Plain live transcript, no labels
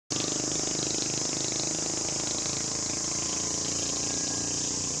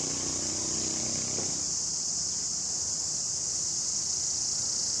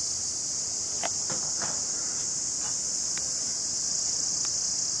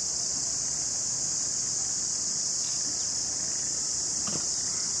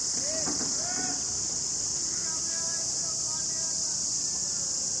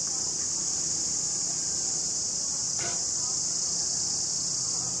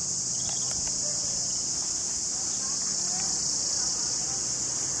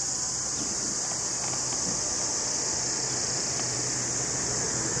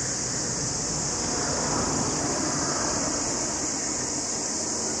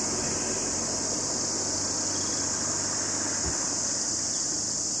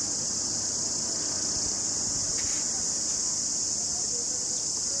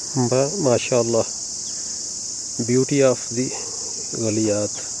MashaAllah, beauty of the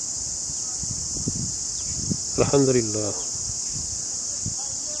Galyaat. Alhamdulillah,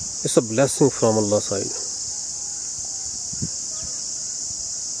 it's a blessing from Allah's side.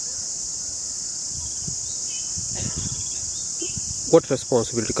 What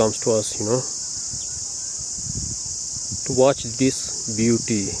responsibility comes to us, to watch this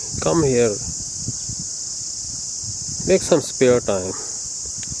beauty. Come here, make some spare time.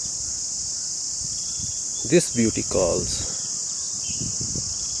 This beauty calls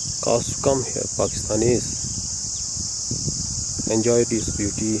to come here, Pakistanis. Enjoy this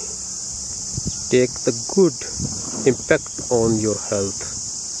beauty. Take the good impact on your health,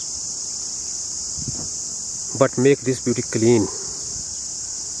 but make this beauty clean.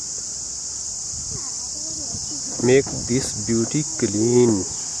 Make this beauty clean.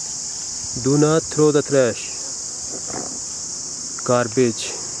 Do not throw the trash,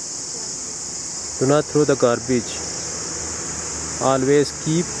 garbage. Do not throw the garbage. Always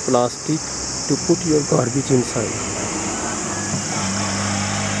keep plastic to put your garbage inside.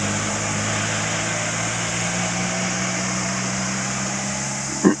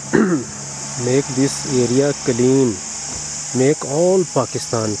 Make this area clean. Make all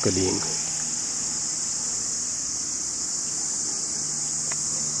Pakistan clean.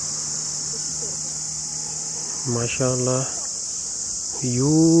 MashaAllah,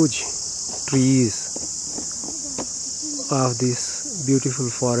 huge trees of this beautiful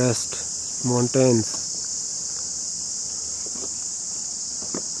forest, mountains.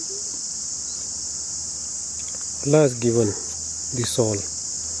 Allah has given this all.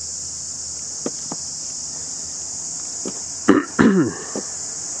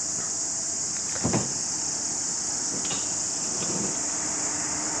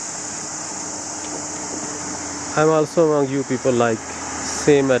 I'm also among you people like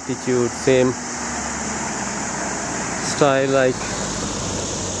same attitude, same style. Like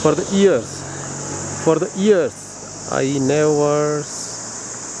for the years I never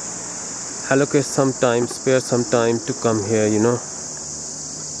allocate some time, spare some time to come here,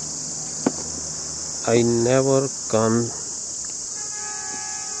 I never come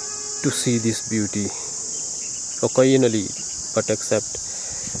to see this beauty, occasionally, but except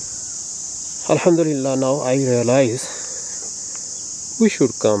Alhamdulillah, now I realize we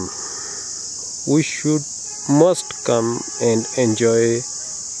should come. We must come and enjoy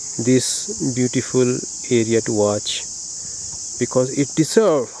this beautiful area to watch, because it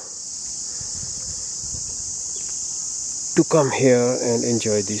deserves to come here and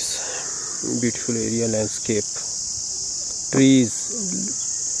enjoy this beautiful area, landscape, trees,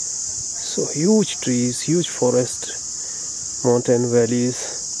 so huge trees, huge forest, mountain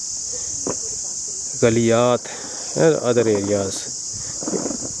valleys, Galyaat and other areas.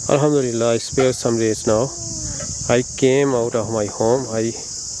 Alhamdulillah, I spare some days now. I came out of my home. I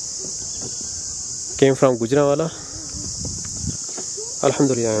came from Gujranwala.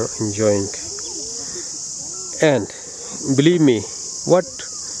 Alhamdulillah, I'm enjoying. And believe me, what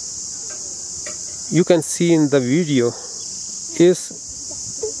you can see in the video is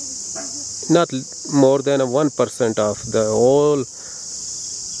not more than 1% of the whole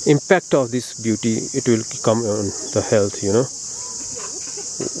impact of this beauty. It will come on the health,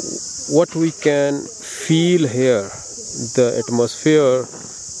 what we can feel here, the atmosphere,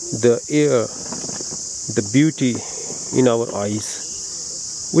 the air, the beauty in our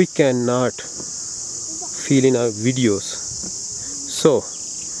eyes, we cannot feel in our videos. So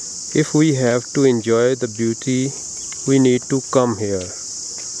if we have to enjoy the beauty, we need to come here.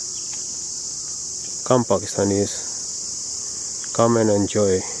 Come Pakistanis, come and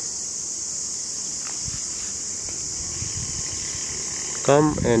enjoy.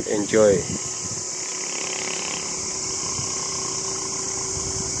 Come and enjoy.